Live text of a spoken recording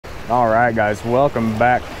All right, guys, welcome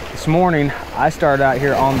back. This morning, I started out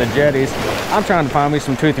here on the jetties. I'm trying to find me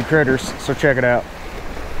some toothy critters, so check it out.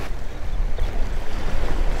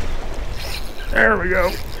 There we go.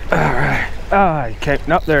 All right. Okay.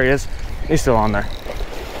 Nope, there he is. He's still on there.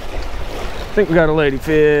 I think we got a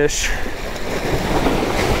ladyfish.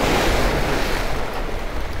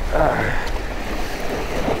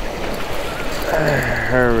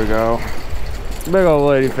 There we go. Big old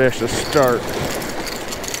ladyfish to start.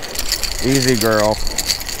 Easy, girl.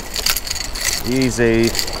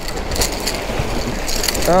 Easy.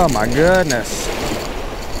 Oh my goodness.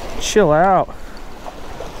 Chill out.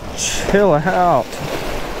 Chill out.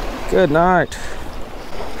 Good night.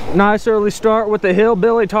 Nice early start with the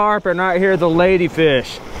hillbilly tarpon right here, the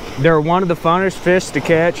ladyfish. They're one of the funnest fish to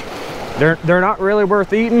catch. They're not really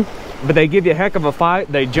worth eating, but they give you a heck of a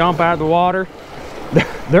fight. They jump out of the water.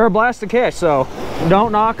 They're a blast to catch, so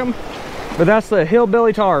don't knock them. But that's the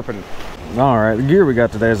hillbilly tarpon. All right, the gear we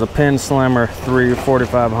got today is a Pin Slammer 3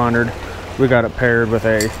 4500. We got it paired with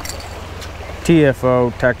a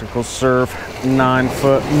TFO Tactical Surf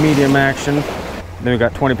 9-foot medium action. Then we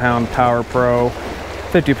got 20-pound Power Pro,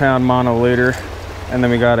 50-pound mono leader, and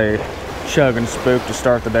then we got a Chug and Spook to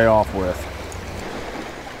start the day off with.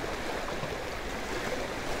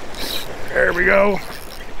 There we go.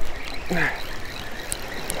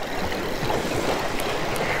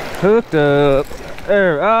 Hooked up.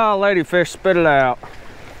 There. Oh, ladyfish, spit it out.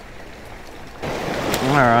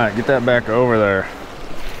 All right, get that back over there.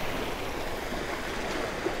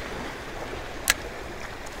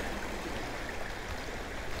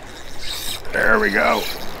 There we go.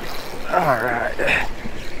 All right.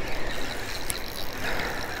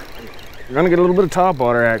 We're gonna get a little bit of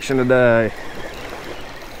topwater action today.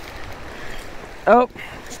 Oh,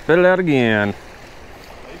 spit it out again.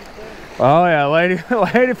 Oh yeah,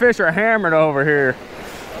 ladyfish are hammered over here.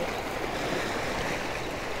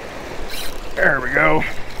 There we go.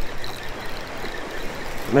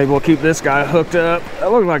 Maybe we'll keep this guy hooked up.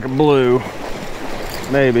 That looks like a blue.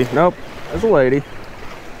 Maybe. Nope, that's a lady.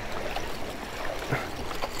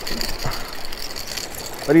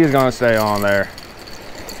 But he's gonna stay on there.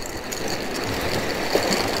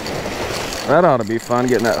 That ought to be fun,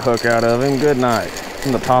 getting that hook out of him. Good night.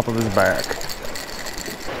 From the top of his back.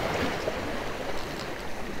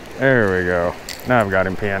 There we go. Now I've got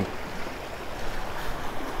him pinned.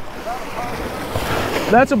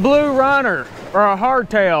 That's a blue runner or a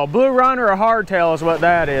hardtail. Blue runner or hardtail is what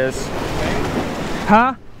that is.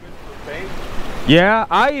 Huh? Yeah,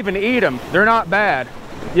 I even eat them. They're not bad.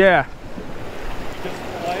 Yeah.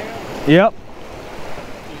 Yep.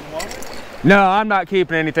 No, I'm not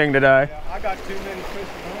keeping anything today. Yeah, I got too many fish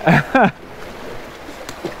at home.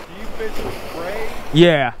 Do you fish with braid?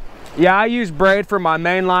 Yeah. Yeah, I use braid for my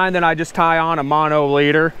main line, then I just tie on a mono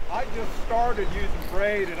leader. I just started using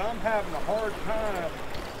braid and I'm having a hard time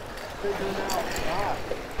figuring out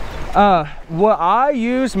knots. What I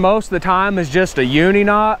use most of the time is just a uni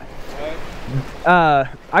knot. Okay.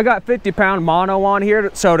 I got 50-pound mono on here,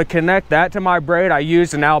 so to connect that to my braid, I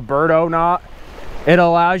use an Alberto knot. It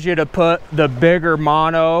allows you to put the bigger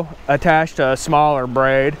mono attached to a smaller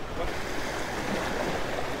braid.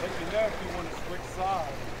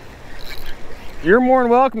 You're more than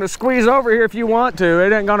welcome to squeeze over here if you want to.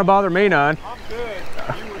 It ain't gonna bother me none. I'm good.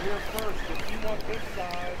 You were here first. If you want this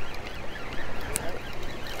side.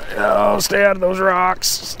 Oh, stay out of those rocks.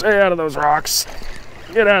 Stay out of those rocks.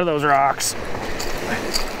 Get out of those rocks.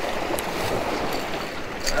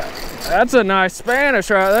 That's a nice Spanish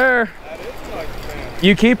right there. That is nice Spanish.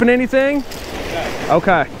 You keeping anything? No.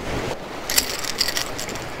 Okay.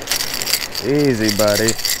 Easy, buddy.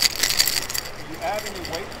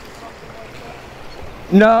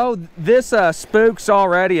 No, this spook's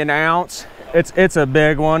already an ounce. It's a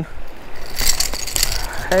big one.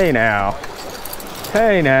 Hey now.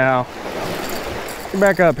 Hey now. Get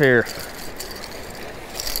back up here.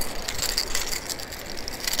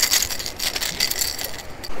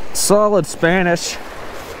 Solid Spanish.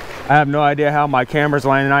 I have no idea how my camera's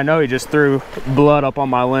landing. I know he just threw blood up on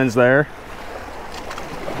my lens there.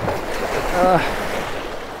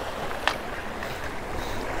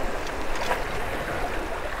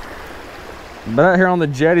 But out here on the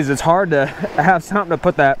jetties, it's hard to have something to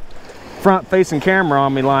put that front-facing camera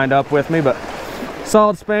on me lined up with me, but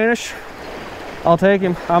solid Spanish. I'll take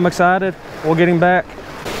him. I'm excited. We'll get him back.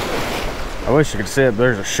 I wish you could see it, but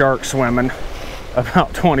there's a shark swimming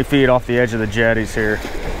about 20 feet off the edge of the jetties here.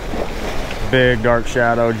 Big dark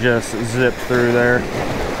shadow just zipped through there.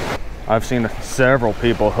 I've seen several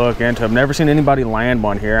people hook into them. Never seen anybody land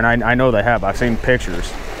one here, and I know they have. I've seen pictures.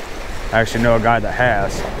 I actually know a guy that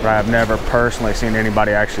has, but I've never personally seen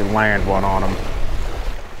anybody actually land one on them.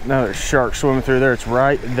 Another shark swimming through there. It's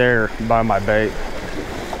right there by my bait.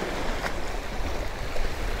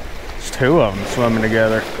 There's two of them swimming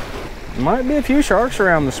together. Might be a few sharks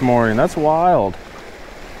around this morning. That's wild.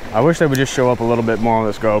 I wish they would just show up a little bit more on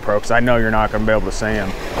this GoPro, because I know you're not going to be able to see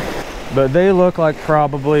them. But they look like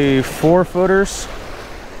probably 4-footers.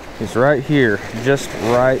 He's right here, just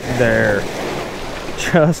right there.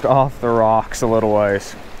 Just off the rocks a little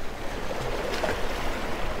ways.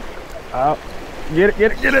 Oh, get it,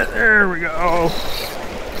 get it, get it. There we go.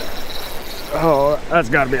 Oh, that's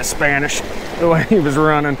got to be a Spanish, the way he was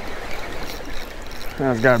running.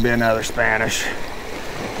 That's got to be another Spanish.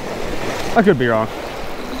 I could be wrong.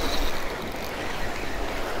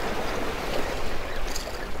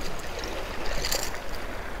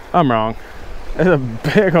 I'm wrong. It's a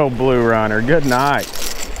big old blue runner. Good night.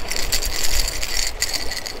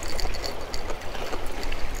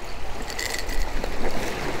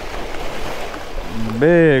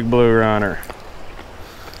 Big blue runner.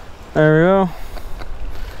 There we go.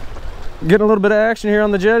 Getting a little bit of action here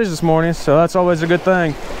on the jetties this morning, so that's always a good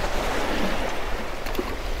thing.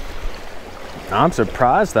 I'm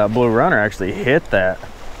surprised that blue runner actually hit that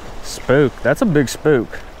spook. That's a big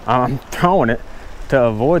spook. I'm throwing it to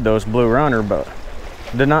avoid those blue runner, but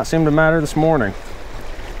did not seem to matter this morning.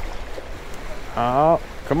 Oh,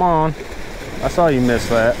 come on. I saw you miss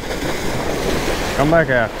that. Come back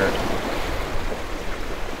after it.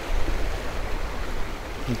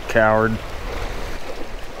 You coward.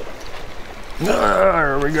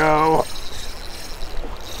 There we go.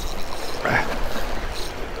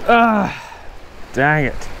 Dang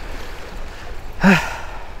it.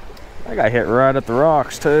 I got hit right at the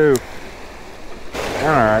rocks too.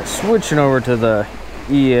 Alright, switching over to the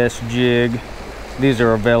ES jig. These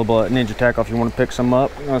are available at Ninja Tackle if you want to pick some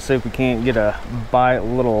up. Let's see if we can't get a bite a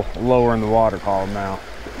little lower in the water column now.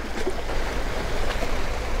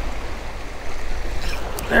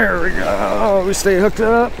 There we go. We stay hooked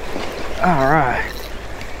up. Alright.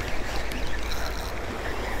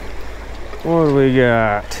 What do we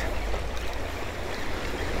got?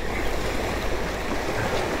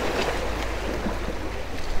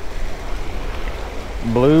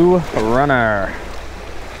 Blue runner.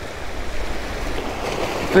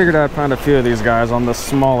 Figured I'd find a few of these guys on the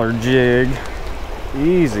smaller jig.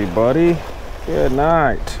 Easy, buddy. Good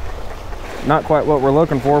night. Not quite what we're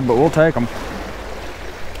looking for, but we'll take them.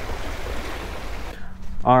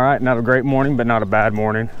 All right, not a great morning, but not a bad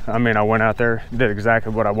morning. I mean, I went out there, did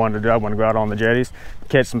exactly what I wanted to do. I wanted to go out on the jetties,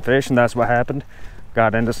 catch some fish, and that's what happened.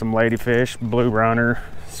 Got into some ladyfish, blue runner,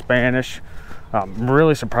 Spanish. I'm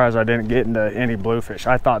really surprised I didn't get into any bluefish.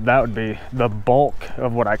 I thought that would be the bulk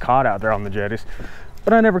of what I caught out there on the jetties,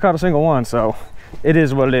 but I never caught a single one, so it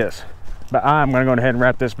is what it is. But I'm gonna go ahead and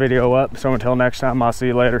wrap this video up. So until next time, I'll see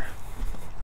you later.